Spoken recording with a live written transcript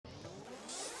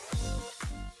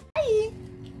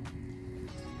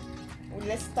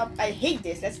Let's stop. I hate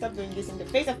this. Let's stop doing this in the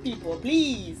face of people,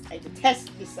 please. I detest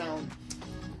this sound.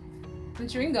 I'm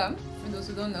chewing gum, for those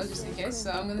who don't know, just in case,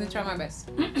 so I'm gonna try my best.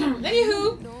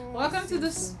 Anywho, welcome to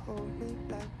this.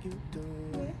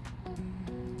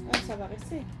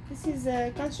 This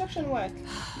is construction work.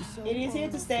 It is here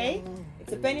to stay.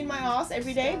 It's a pain in my ass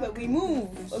every day, but we move.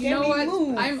 Okay, You know what?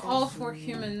 Move. I'm all for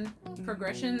human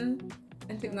progression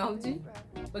and technology,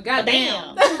 but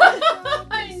goddamn,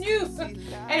 I knew.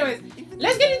 Anyways,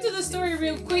 let's get into the story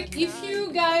real quick. If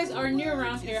you guys are new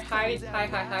around here, hi,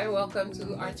 welcome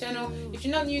to our channel. If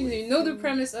you're not new, you know the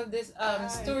premise of this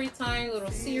story time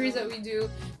little series that we do.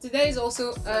 Today is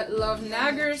also a Love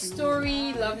Naggers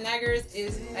story. Love Naggers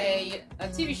is a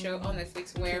TV show on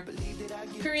Netflix where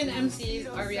Korean MCs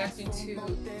are reacting to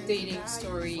dating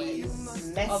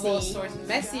stories of all sorts.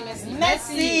 Messy.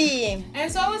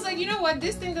 And so I was like, you know what?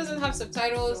 This thing doesn't have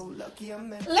subtitles.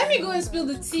 Let me go and spill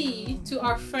the tea to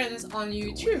our friends on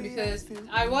YouTube because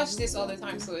I watch this all the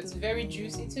time, so it's very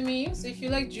juicy to me. So if you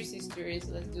like juicy stories,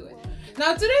 let's do it.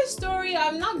 Now today's story,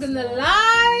 I'm not gonna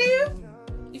lie.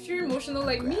 If you're emotional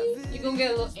like me, you're gonna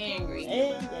get a little angry.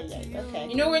 Okay.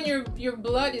 You know when your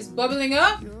blood is bubbling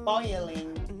up?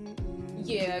 Boiling.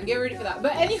 Yeah, get ready for that.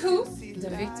 But anywho, the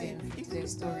victim of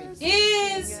today's story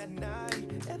is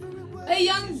a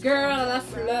young girl, la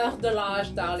fleur de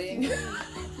l'âge, darling.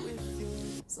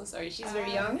 So sorry, she's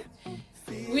very young,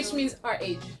 which means our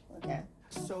age. Okay.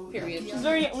 Period. She's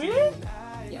very really?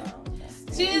 Yeah.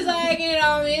 She's like, you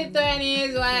know,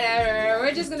 mid-20s, whatever.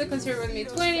 We're just gonna consider with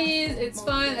mid-20s. It's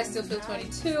fine. I still feel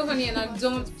 22, honey, and I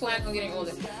don't plan on getting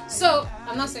older. So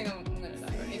I'm not saying I'm gonna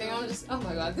die or anything. I'm just, oh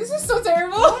my god, this is so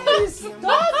terrible. What are you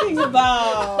talking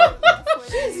about?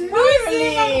 She's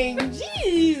moving.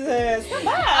 Jesus, come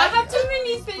back. I have too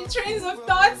many trains of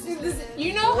thoughts in this.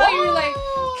 You know how you're like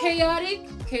chaotic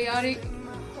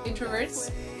introverts.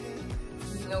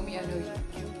 You know me, I know you.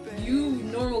 You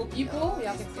normal people,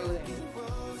 y'all can feel it.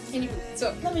 Anyway,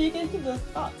 so no, but you can keep those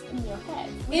thoughts in your head.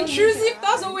 Intrusive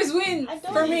thoughts always win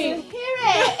for me. I don't hear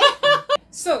it.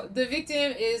 So the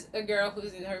victim is a girl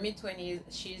who's in her mid-20s.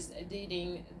 She's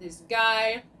dating this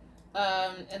guy,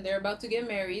 and they're about to get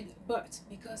married. But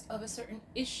because of a certain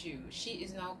issue, she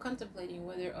is now contemplating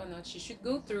whether or not she should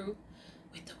go through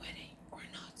with the wedding or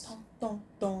not. Dun, dun,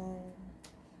 dun.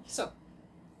 So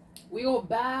we go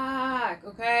back,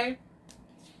 okay?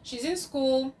 She's in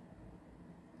school.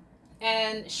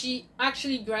 And she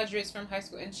actually graduates from high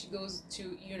school and she goes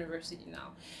to university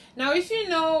now. Now, if you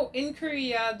know, in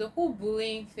Korea, the whole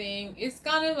bullying thing is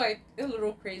kind of like a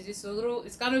little crazy. So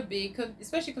it's kind of big,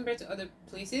 especially compared to other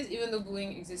places, even though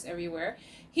bullying exists everywhere.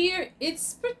 Here,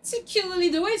 it's particularly,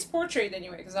 the way it's portrayed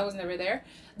anyway, because I was never there.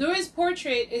 The way it's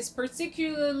portrayed is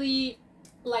particularly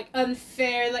like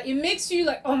unfair. Like it makes you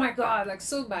like, oh my god, like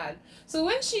so bad. So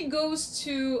when she goes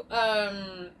to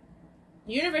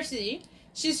university,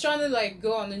 she's trying to like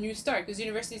go on a new start because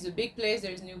university is a big place,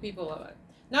 there's new people, blah, blah.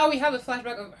 Now we have a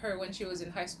flashback of her when she was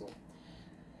in high school.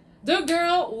 The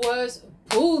girl was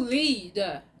bullied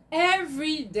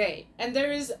every day, and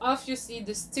there is obviously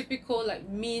this typical like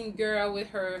mean girl with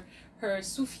her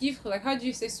sous-fifre, like how do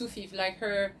you say sous-fifre, like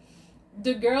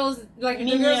the girls, like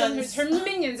minions. The girls and her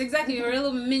minions, exactly, her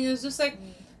little minions, just like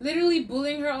literally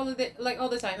bullying her all the day, like all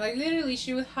the time. Like literally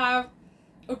she would have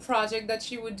a project that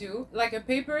she would do, like a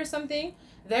paper or something.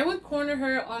 They would corner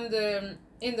her on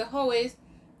in the hallways,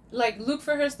 like look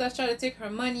for her stuff, try to take her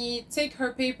money, take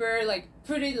her paper, like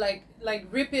put it like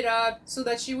rip it up so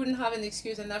that she wouldn't have an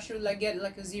excuse, and now she would like get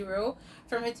like a 0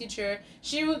 from her teacher.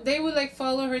 They would like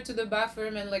follow her to the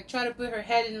bathroom and like try to put her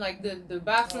head in like the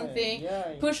bathroom thing,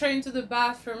 push her into the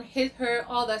bathroom, hit her,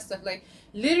 all that stuff, like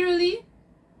literally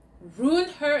ruin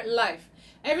her life.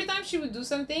 Every time she would do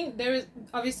something, there was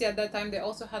obviously at that time they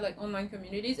also had like online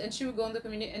communities, and she would go in the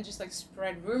community and just like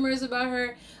spread rumors about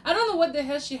her. I don't know what the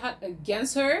hell she had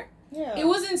against her. Yeah. It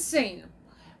was insane.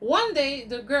 One day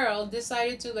the girl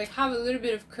decided to like have a little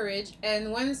bit of courage, and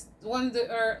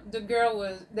the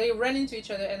girl they ran into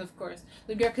each other, and of course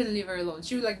the girl couldn't leave her alone.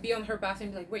 She would like be on her path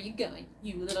and be like, "Where you going?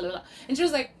 You blah, blah, blah." And she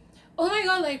was like, oh my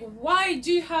god, like, why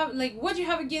do you have, like, what do you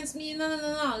have against me?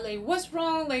 No, like, what's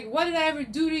wrong? Like, what did I ever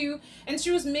do to you? And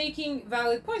she was making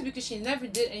valid points because she never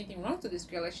did anything wrong to this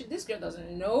girl. Like, this girl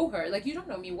doesn't know her. Like, you don't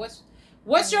know me.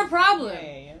 What's your problem?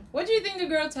 Yeah. What do you think the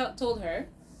girl told her?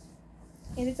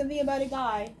 Is it something about a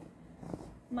guy?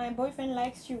 My boyfriend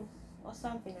likes you, or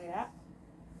something like that.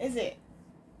 Is it?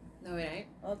 No, it ain't.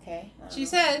 Okay. She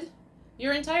said,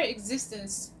 your entire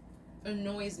existence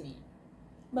annoys me.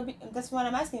 But that's what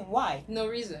I'm asking. Why? No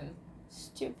reason.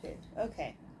 Stupid.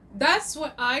 Okay. That's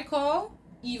what I call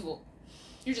evil.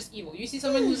 you're just evil. You see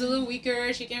someone who's a little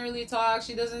weaker, she can't really talk,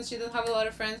 she doesn't have a lot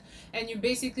of friends, and you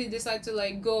basically decide to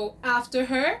like go after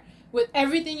her with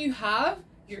everything you have,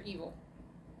 you're evil.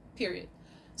 Period.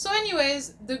 So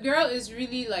anyways, the girl is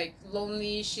really like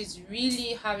lonely, she's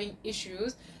really having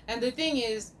issues, and the thing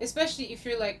is, especially if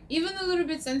you're like even a little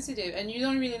bit sensitive and you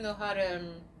don't really know how to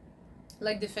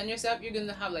like defend yourself, you're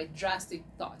gonna have like drastic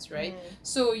thoughts, right?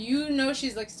 So you know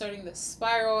she's like starting the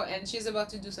spiral and she's about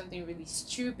to do something really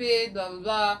stupid, blah blah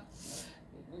blah.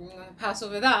 I'm gonna pass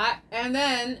over that. And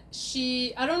then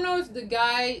I don't know if the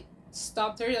guy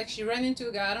stopped her, like she ran into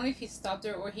a guy, I don't know if he stopped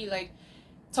her or he like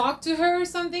talked to her or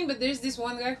something, but there's this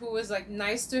one guy who was like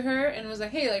nice to her and was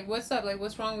like, hey, like what's up, like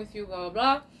what's wrong with you, blah blah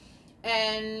blah.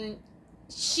 And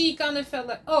she kind of felt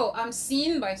like, oh, I'm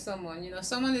seen by someone, you know,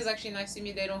 someone is actually nice to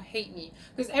me, they don't hate me,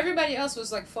 because everybody else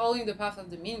was like following the path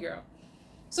of the mean girl.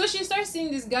 So she starts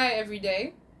seeing this guy every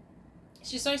day.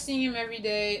 He's always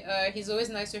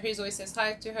nice to her, he always says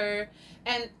hi to her,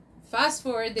 and fast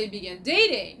forward, they begin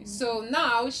dating. So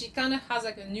now she kind of has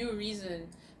like a new reason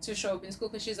to show up in school,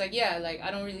 because she's like, yeah, like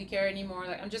I don't really care anymore,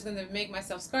 like I'm just gonna make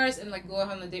myself scarce and like go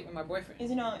out on a date with my boyfriend. Is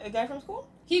he not a guy from school?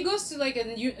 He goes to like a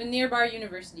nearby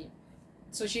university.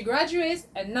 So she graduates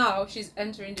and now she's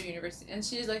entering the university and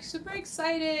she's like super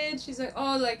excited. She's like,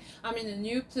 oh, like I'm in a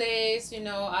new place, you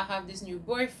know, I have this new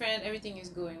boyfriend, everything is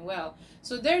going well.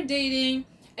 So they're dating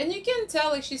and you can tell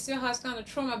like she still has kind of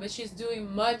trauma, but she's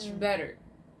doing much better.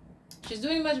 She's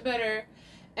doing much better.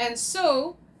 And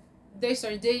so they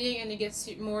start dating and it gets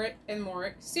more and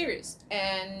more serious.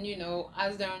 And, you know,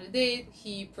 as they're on the date,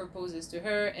 he proposes to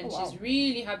her and she's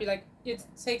really happy. Like, it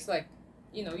takes, like,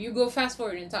 you know, you go fast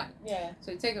forward in time. Yeah.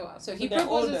 So it takes a while. So he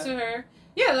proposes to her.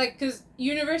 Yeah, like, because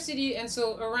university, and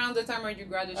so around the time where you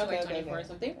graduate, like 24 or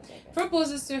something,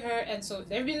 proposes to her. And so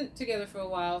they've been together for a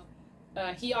while.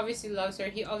 He obviously loves her.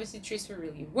 He obviously treats her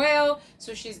really well.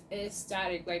 So she's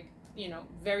ecstatic, like, you know,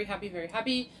 very happy, very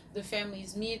happy. The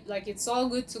families meet, like it's all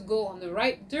good to go on the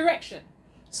right direction.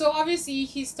 So obviously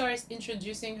he starts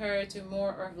introducing her to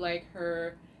more of like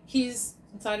his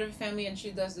side of the family, and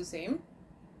she does the same.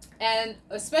 And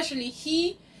especially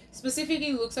he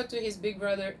specifically looks up to his big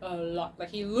brother a lot. Like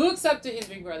he looks up to his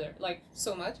big brother like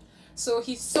so much. So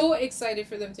he's so excited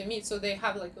for them to meet. So they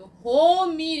have like a whole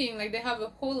meeting, like they have a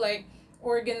whole like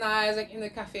organized like in the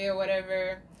cafe or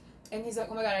whatever. And he's like,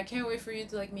 oh my god, I can't wait for you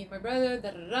to like meet my brother,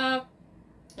 da da da.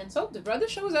 And so the brother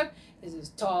shows up. He's this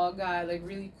tall guy, like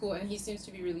really cool, and he seems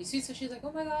to be really sweet. So she's like,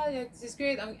 oh my god, yeah, this is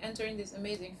great. I'm entering this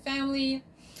amazing family.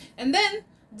 And then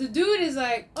the dude is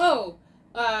like, oh,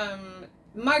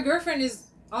 my girlfriend is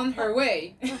on her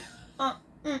way.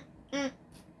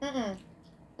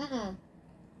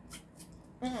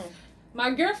 My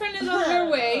girlfriend is on her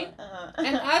way,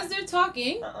 and as they're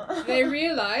talking, they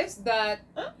realize that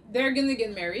they're gonna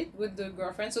get married with the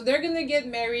girlfriend. So they're gonna get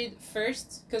married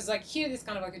first, because like here it's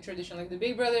kind of like a tradition, like the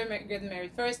big brother getting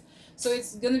married first. So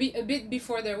it's gonna be a bit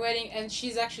before their wedding, and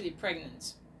she's actually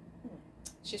pregnant.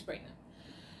 She's pregnant.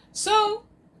 So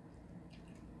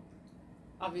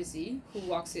obviously, who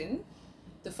walks in?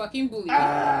 The fucking bully.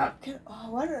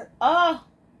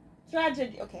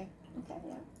 Tragedy. Okay,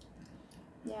 yeah.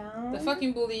 Yeah. The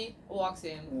fucking bully walks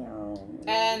in. Yeah.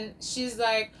 And she's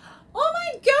like, oh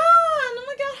my god,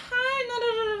 hi, da, da,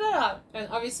 da, da, da. And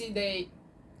obviously they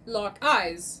lock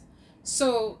eyes.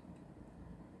 So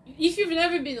if you've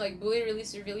never been like bullied really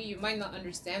severely, you might not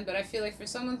understand, but I feel like for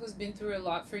someone who's been through a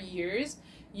lot for years,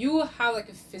 you will have like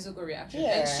a physical reaction.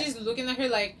 Yeah. And she's looking at her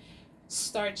like,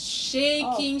 starts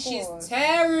shaking. She's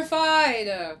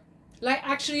terrified. Like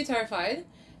actually terrified.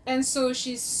 And so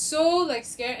she's so like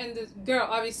scared, and the girl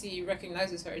obviously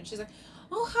recognizes her and she's like,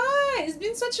 oh hi, it's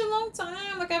been such a long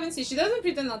time, like I haven't seen. She doesn't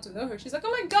pretend not to know her. She's like,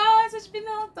 oh my god, it's been a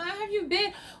long time, how have you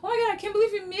been? Oh my god, I can't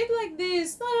believe you made like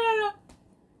this. No.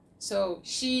 So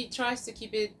she tries to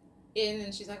keep it in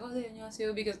and she's like, oh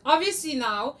안녕하세요, because obviously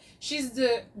now she's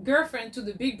the girlfriend to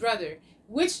the big brother,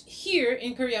 which here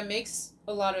in Korea makes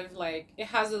a lot of like, it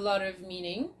has a lot of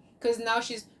meaning, because now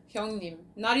she's 형님,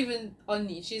 not even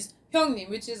언니, she's 형님,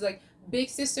 which is like big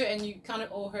sister, and you kind of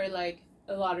owe her like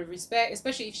a lot of respect,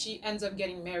 especially if she ends up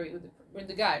getting married with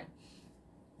the guy.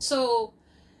 So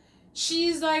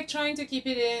she's like trying to keep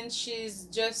it in. She's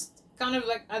just kind of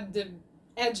like at the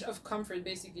edge of comfort,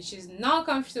 basically. She's not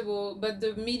comfortable, but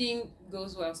the meeting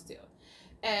goes well still.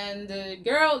 And the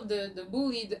girl, the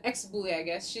bully, the ex-bully, I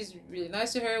guess, she's really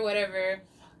nice to her, whatever,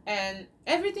 and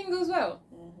everything goes well.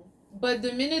 But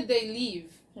the minute they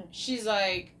leave, she's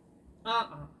like,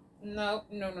 no.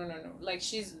 Like,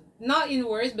 she's not in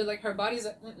words, but like her body's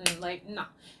like, like, nah.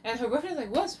 And her boyfriend's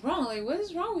like, what's wrong? Like, what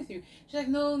is wrong with you? She's like,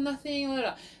 no, nothing. Blah,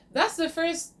 blah. That's the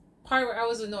first part where I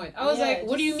was annoyed. I was like,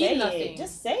 what do you mean nothing?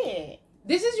 Just say it.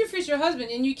 This is your future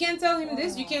husband, and you can't tell him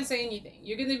this. You can't say anything.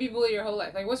 You're gonna be bullied your whole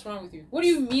life. Like, what's wrong with you? What do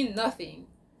you mean nothing?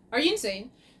 Are you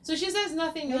insane? So she says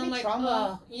nothing, Maybe and I'm like,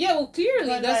 trauma. yeah, well, clearly.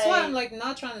 But that's why I'm like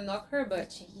not trying to knock her, but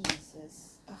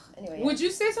Jesus. Anyway. Would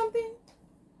you say something?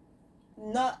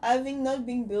 Not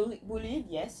being bullied,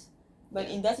 yes. But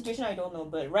in that situation, I don't know.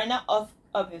 But right now,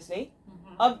 obviously,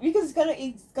 because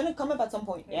it's gonna come up at some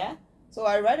point, yeah. So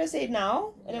I'd rather say it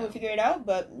now, and then we figure it out.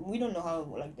 But we don't know how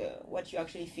what you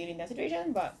actually feel in that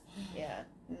situation. But yeah.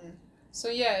 So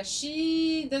yeah,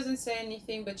 she doesn't say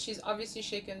anything, but she's obviously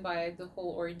shaken by the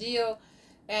whole ordeal,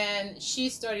 and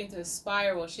she's starting to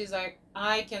spiral. She's like,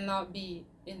 I cannot be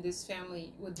in this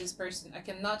family with this person. I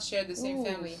cannot share the same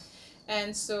family,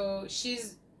 and so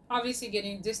she's obviously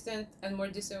getting distant and more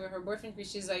distant with her boyfriend because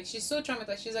she's so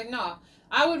traumatized. She's like, no,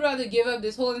 I would rather give up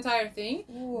this whole entire thing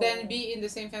than be in the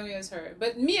same family as her.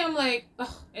 But me, I'm like,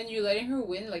 oh, and you're letting her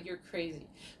win? Like, you're crazy.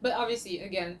 But obviously,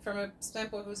 again, from a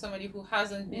standpoint of somebody who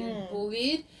hasn't been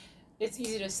bullied, it's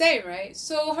easy to say, right?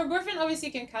 So her boyfriend obviously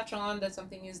can catch on that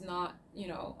something is not,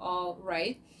 all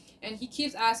right. And he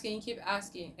keeps asking.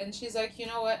 And she's like, you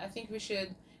know what? I think we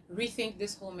should rethink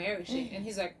this whole marriage thing. And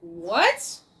he's like,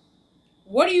 what?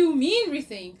 What do you mean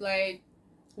rethink? Like,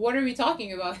 what are we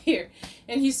talking about here?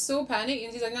 And he's so panicked,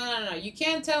 and he's like, no, you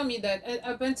can't tell me that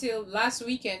up until last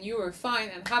weekend you were fine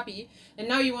and happy, and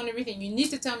now you want to rethink. You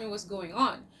need to tell me what's going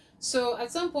on. So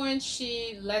at some point,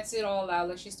 she lets it all out,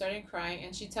 like she started crying,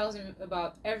 and she tells him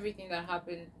about everything that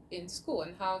happened in school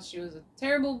and how she was a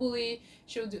terrible bully.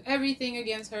 She would do everything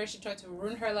against her. She tried to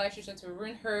ruin her life. She tried to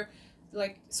ruin her,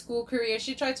 school career.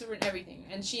 She tried to ruin everything,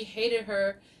 and she hated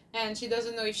her. And she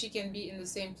doesn't know if she can be in the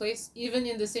same place, even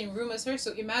in the same room as her.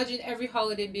 So imagine every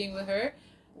holiday being with her.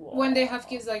 When they have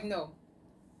kids, like, no.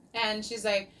 And she's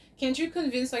like, can't you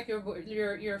convince your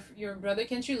brother?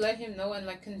 Can't you let him know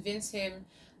and convince him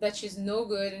that she's no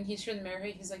good and he shouldn't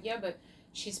marry her? He's like, yeah, but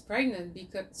she's pregnant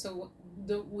so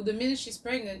the minute she's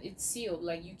pregnant, it's sealed.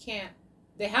 Like, you can't.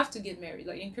 They have to get married.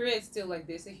 Like, in Korea, it's still like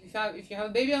this. If you have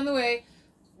a baby on the way,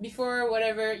 before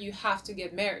whatever, you have to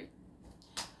get married.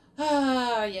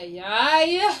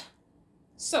 Yeah.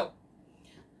 So,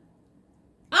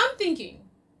 I'm thinking,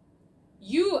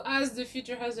 you as the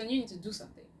future husband, you need to do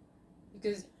something.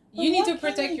 Because you need to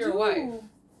protect your wife.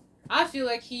 I feel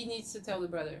like he needs to tell the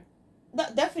brother.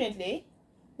 Definitely.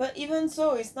 But even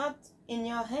so, it's not in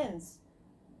your hands.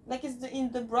 Like, it's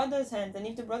in the brother's hands. And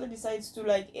if the brother decides to,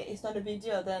 it's not a big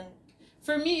deal, then...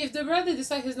 For me, if the brother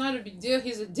decides it's not a big deal,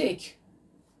 he's a dick.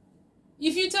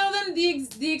 If you tell them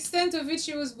the extent of which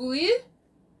she was bullied...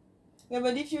 Yeah,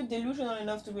 but if you're delusional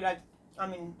enough to be like,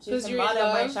 she's the mother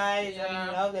of my child,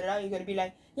 you're gonna be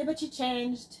like, yeah, but she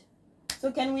changed.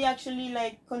 So can we actually,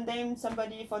 condemn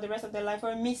somebody for the rest of their life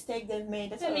for a mistake they've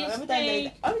made? That's every time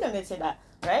they say that,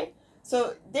 right?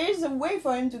 So there's a way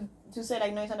for him to say,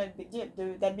 no, it's not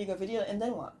that big of a deal, and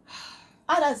then what?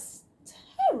 That's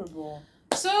terrible.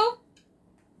 So,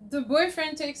 the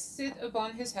boyfriend takes it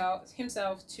upon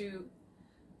himself to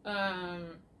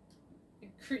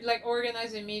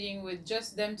organize a meeting with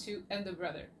just them two and the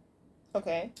brother.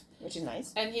 Okay, which is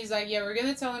nice. And he's like, yeah, we're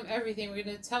gonna tell him everything. We're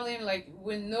gonna tell him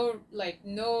with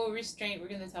no restraint. We're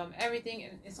gonna tell him everything,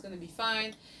 and it's gonna be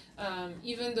fine.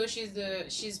 Even though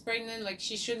she's pregnant,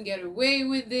 she shouldn't get away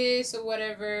with this or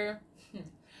whatever.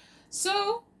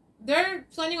 So they're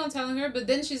planning on telling her, but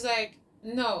then she's like,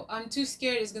 no, I'm too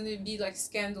scared. It's gonna be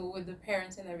scandal with the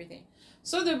parents and everything.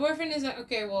 So the boyfriend is like,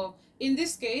 okay, well, in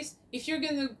this case, if you're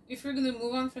gonna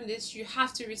move on from this, you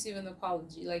have to receive an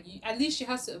apology. At least she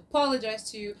has to apologize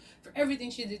to you for everything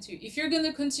she did to you. If you're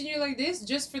gonna continue like this,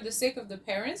 just for the sake of the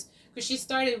parents, because she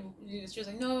was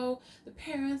like, no, the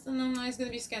parents, no, it's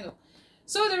gonna be scandal.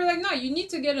 So they were like, no, you need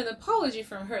to get an apology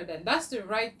from her. Then that's the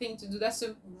right thing to do. That's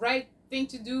the right thing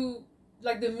to do.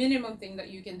 The minimum thing that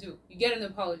you can do. You get an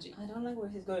apology. I don't like where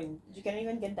he's going. You can't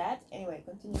even get that. Anyway,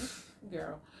 continue.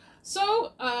 Girl.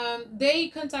 So, they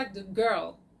contact the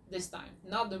girl this time,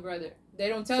 not the brother. They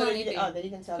don't tell anything. They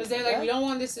didn't tell. Because they're like, we don't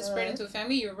want this to spread into a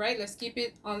family. You're right. Let's keep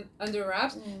it under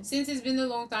wraps. Since it's been a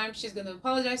long time, she's going to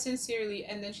apologize sincerely,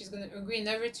 and then she's going to agree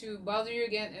never to bother you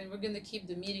again, and we're going to keep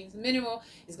the meetings minimal.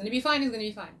 It's going to be fine. It's going to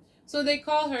be fine. So they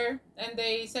call her, and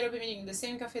they set up a meeting in the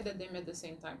same cafe that they met at the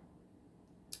same time.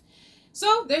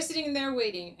 So they're sitting there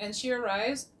waiting, and she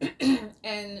arrives,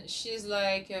 and she's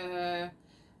like,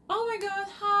 oh my god,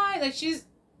 hi. She's,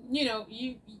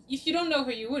 if you don't know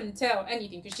her, you wouldn't tell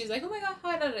anything, because she's like, oh my god,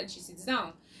 hi, and she sits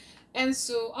down. And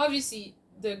so obviously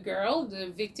the girl, the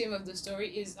victim of the story,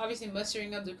 is obviously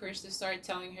mustering up the courage to start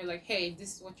telling her hey,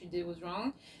 this is what you did was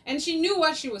wrong. And she knew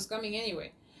why she was coming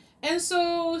anyway. And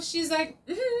so she's like,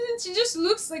 she just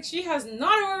looks like she has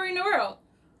not a worry in the world.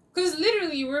 Because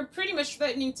literally, we're pretty much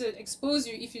threatening to expose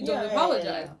you if you don't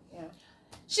apologize. Yeah.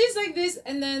 She's like this,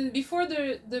 and then before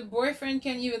the boyfriend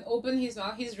can even open his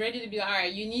mouth, he's ready to be like, all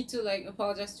right, you need to like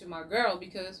apologize to my girl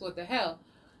because what the hell?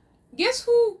 Guess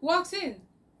who walks in?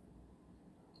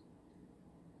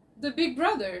 The big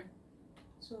brother.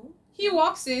 So he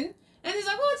walks in. And he's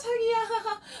like,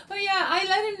 oh, oh yeah, I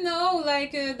let him know,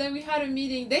 like, that we had a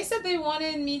meeting. They said they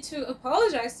wanted me to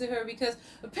apologize to her because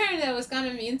apparently I was kind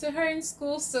of mean to her in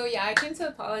school. So, yeah, I came to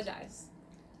apologize.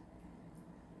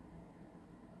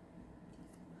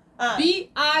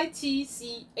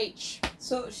 B-I-T-C-H.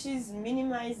 So, she's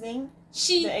minimizing.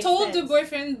 She told the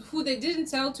boyfriend, who they didn't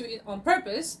tell to on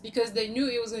purpose because they knew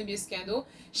it was going to be a scandal.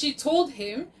 She told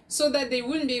him so that they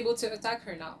wouldn't be able to attack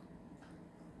her now.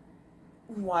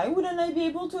 Why wouldn't I be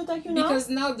able to attack you now? Because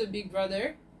now the big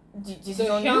brother,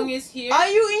 the young is here. Are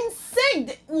you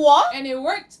insane? What? And it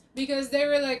worked because they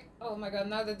were like, oh my god,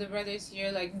 now that the brother is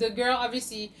here, like the girl,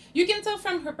 obviously, you can tell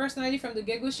from her personality from the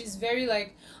get-go, she's very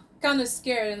like kind of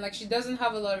scared and like she doesn't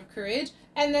have a lot of courage.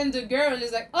 And then the girl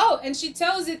is like, oh, and she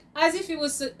tells it as if it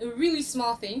was a really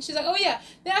small thing. She's like, oh yeah,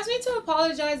 they asked me to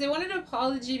apologize. They wanted an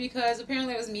apology because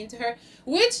apparently I was mean to her.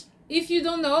 Which, if you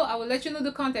don't know, I will let you know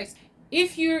the context.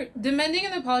 If you're demanding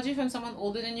an apology from someone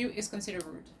older than you, is considered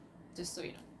rude. Just so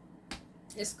you know.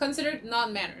 It's considered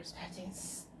non-manners.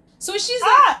 So she's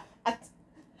like...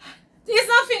 It's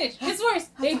not finished. It's worse.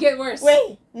 It get worse.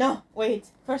 Wait. No. Wait.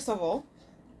 First of all.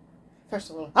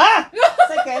 Second.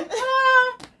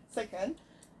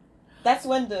 That's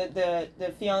when the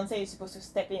fiancé is supposed to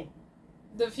step in.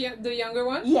 The younger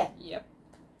one? Yeah. Yep.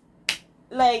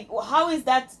 Like, how is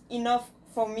that enough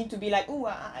for me to be like, oh,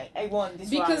 I won this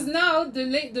because round. Now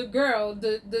the girl,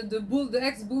 the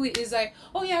ex-bully is like,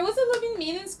 oh yeah, I was a little bit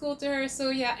mean in school to her, so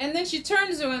yeah. And then she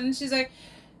turns around and she's like,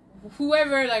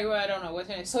 whoever, like, well, I don't know what's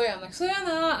her name, Soya. I'm like,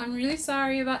 Soyana, I'm really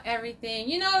sorry about everything.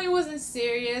 You know, it wasn't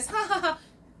serious. Ha ha ha.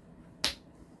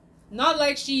 Not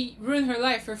like she ruined her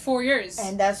life for 4 years.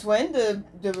 And that's when the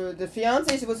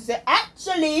fiance is supposed to say,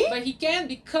 actually. But he can't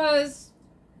because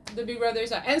the big brother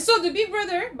is out. And so the big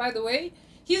brother, by the way,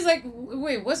 he's like,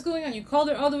 wait, what's going on? You called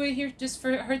her all the way here just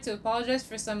for her to apologize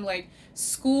for some like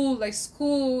school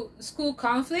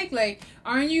conflict? Like,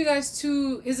 aren't you guys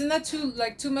isn't that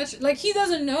too much? Like, he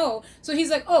doesn't know. So he's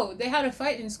like, oh, they had a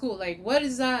fight in school. Like, what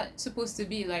is that supposed to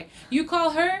be? Like, you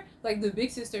call her, like the big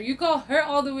sister, you call her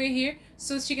all the way here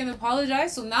so she can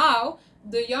apologize. So now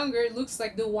the younger looks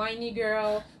like the whiny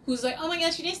girl who's like, oh my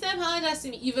gosh, she needs to apologize to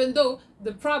me, even though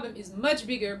the problem is much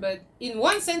bigger. But in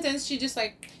one sentence, she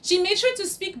made sure to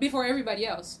speak before everybody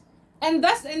else, and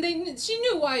she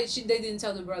knew why they didn't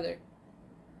tell the brother.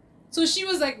 So she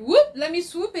was like, whoop, let me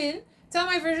swoop in, tell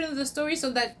my version of the story, so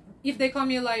that if they call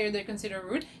me a liar, they're considered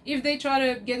rude. If they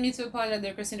try to get me to apologize,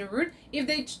 they're considered rude. If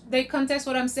they contest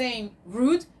what I'm saying,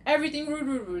 rude. Everything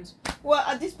rude. Well,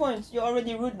 at this point, you're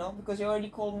already rude now because you already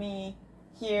called me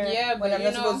here. Yeah, but I'm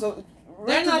you not know, supposed to.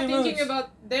 They're not thinking about.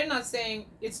 They're not saying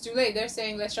it's too late. They're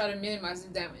saying let's try to minimize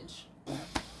the damage.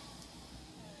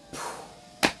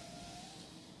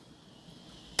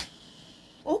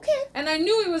 Okay. And I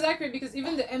knew it was accurate because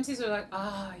even the MCs were like,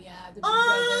 yeah, the big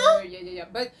brother, yeah.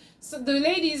 But so the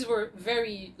ladies were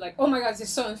very like, oh my god, this is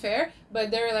so unfair.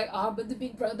 But they were like, but the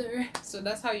big brother. So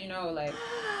that's how you know, like.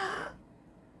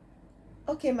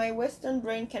 Okay, my Western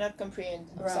brain cannot comprehend.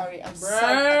 I'm sorry.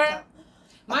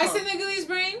 My Senegalese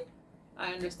brain,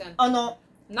 I understand. Oh no.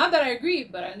 Not that I agree,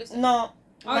 but I understand. No.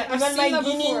 Even my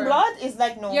Guinean blood is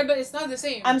like no. Yeah, but it's not the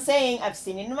same. I'm saying I've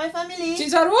seen it in my family.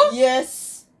 Chicharu?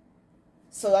 Yes.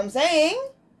 So I'm saying.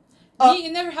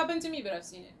 It never happened to me, but I've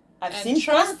seen it. I've seen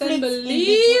trust and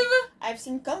believe. I've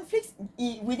seen conflicts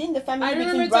within the family. I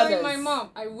remember between brothers. telling my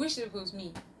mom, I wish it was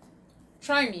me.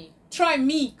 Try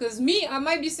me, because I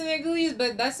might be Senegalese,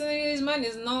 but that Senegalese man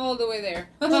is not all the way there.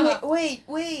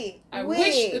 wait. I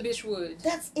wish the bitch would.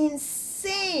 That's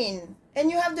insane. And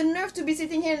you have the nerve to be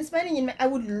sitting here and smiling in I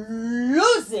would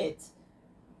lose it.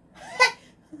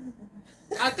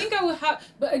 I think I would have,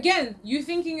 but again, you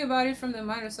thinking about it from the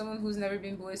mind of someone who's never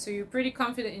been bullied, so you're pretty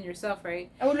confident in yourself,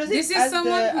 right? I would lose this it. Is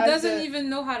someone who doesn't even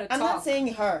know how to talk. I'm not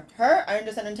saying her. I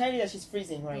understand entirely that she's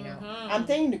freezing right now. I'm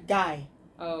saying the guy.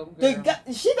 Oh, girl. The guy,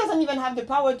 she doesn't even have the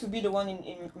power to be the one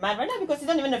in mad right now because he's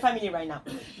not even a family right now.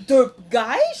 The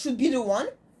guy should be the one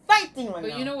fighting right now.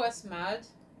 But you know what's mad?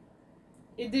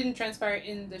 It didn't transpire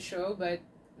in the show, but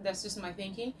that's just my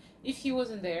thinking. If he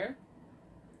wasn't there,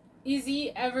 is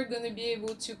he ever going to be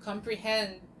able to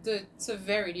comprehend the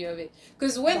severity of it?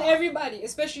 Because when everybody,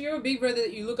 especially your big brother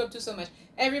that you look up to so much,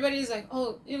 everybody is like,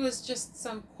 oh, it was just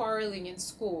some quarreling in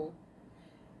school.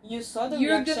 You saw the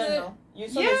You're reaction, gonna- no? You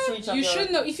saw the switch of you your...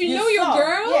 should know. If you You know your saw,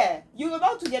 girl, yeah, you're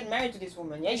about to get married to this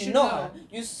woman. Yeah, you should know know. her.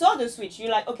 You saw the switch.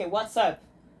 You're like, okay, what's up?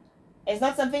 It's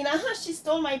not something that she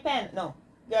stole my pen. No,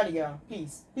 girl,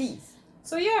 please.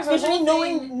 So yeah, her Especially whole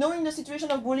thing, knowing the situation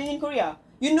of bullying in Korea,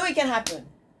 you know it can happen.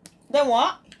 Then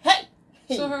what? Hey.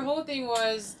 So her whole thing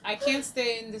was, I can't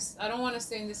stay in this. I don't want to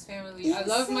stay in this family. I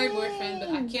love my boyfriend, but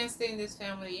I can't stay in this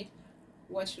family.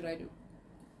 What should I do?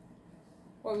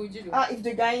 What would you do? If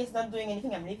the guy is not doing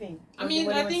anything, I'm leaving. I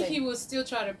mean, I think he will still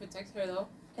try to protect her though.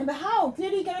 But how?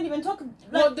 Clearly, he cannot even talk.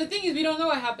 Well, the thing is, we don't know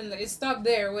what happened. It stopped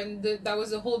there when that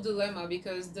was the whole dilemma,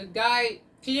 because the guy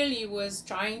clearly was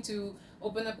trying to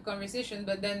open up a conversation,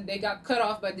 but then they got cut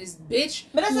off by this bitch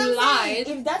But that's who what I'm lied.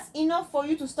 saying. If that's enough for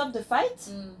you to stop the fight,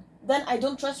 then I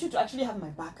don't trust you to actually have my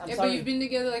back. I'm sorry. But you've been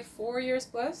together like 4 years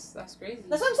plus. That's crazy.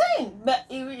 That's what I'm saying. But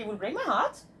it will break my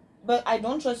heart. But I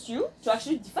don't trust you to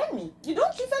actually defend me. You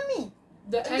don't defend me.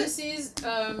 The MCs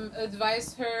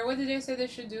advised her. What did they say they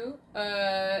should do?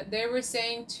 They were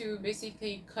saying to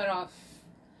basically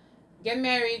get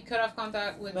married, cut off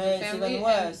contact with the family,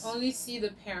 and only see the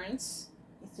parents.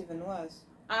 It's even worse.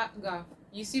 God,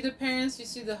 you see the parents, you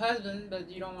see the husband, but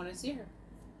you don't want to see her.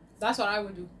 That's what I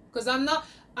would do. Because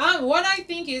what I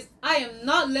think is, I am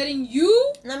not letting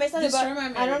you destroy my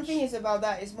marriage. I don't think it's about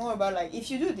that. It's more about like, if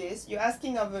you do this, you're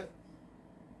asking of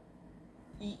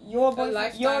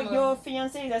your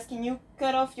fiance is asking you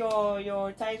cut off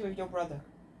your ties with your brother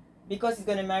because he's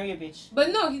gonna marry a bitch.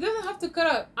 But no, he doesn't have to cut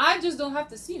off. I just don't have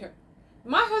to see her.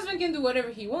 My husband can do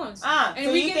whatever he wants. And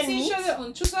so we can see each other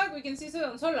on Chuseok, we can see each other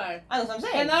on Solar. That's what I'm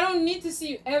saying. And I don't need to see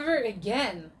you ever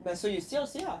again. But so you still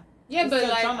see her. Yeah, but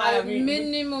like at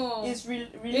minimal. It's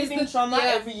reliving trauma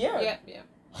every year. Yeah.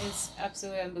 It's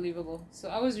absolutely unbelievable. So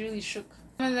I was really shook.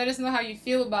 And let us know how you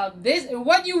feel about this and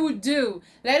what you would do.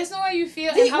 Let us know how you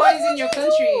feel and how it is in your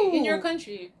country. In your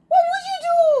country. What would you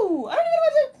do? I don't even know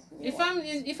what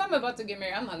to... If I'm about to get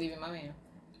married, I'm not leaving my man.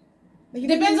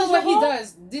 Depends on what he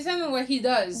does. Depends on what he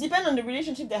does. Depends on the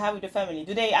relationship they have with the family.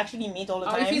 Do they actually meet all the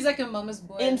time? If he's like a mama's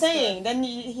boy. I'm saying, then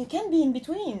you can be in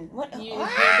between. What? You're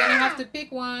gonna have to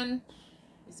pick one.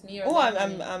 It's me or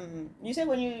you said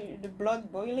when the blood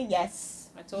boiling? Yes.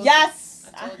 I told yes.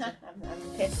 you. I told you.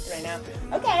 I'm pissed right now.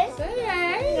 Okay. So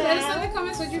anyway, let us know in the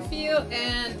comments what you feel,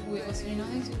 and we will see you in the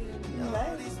next video.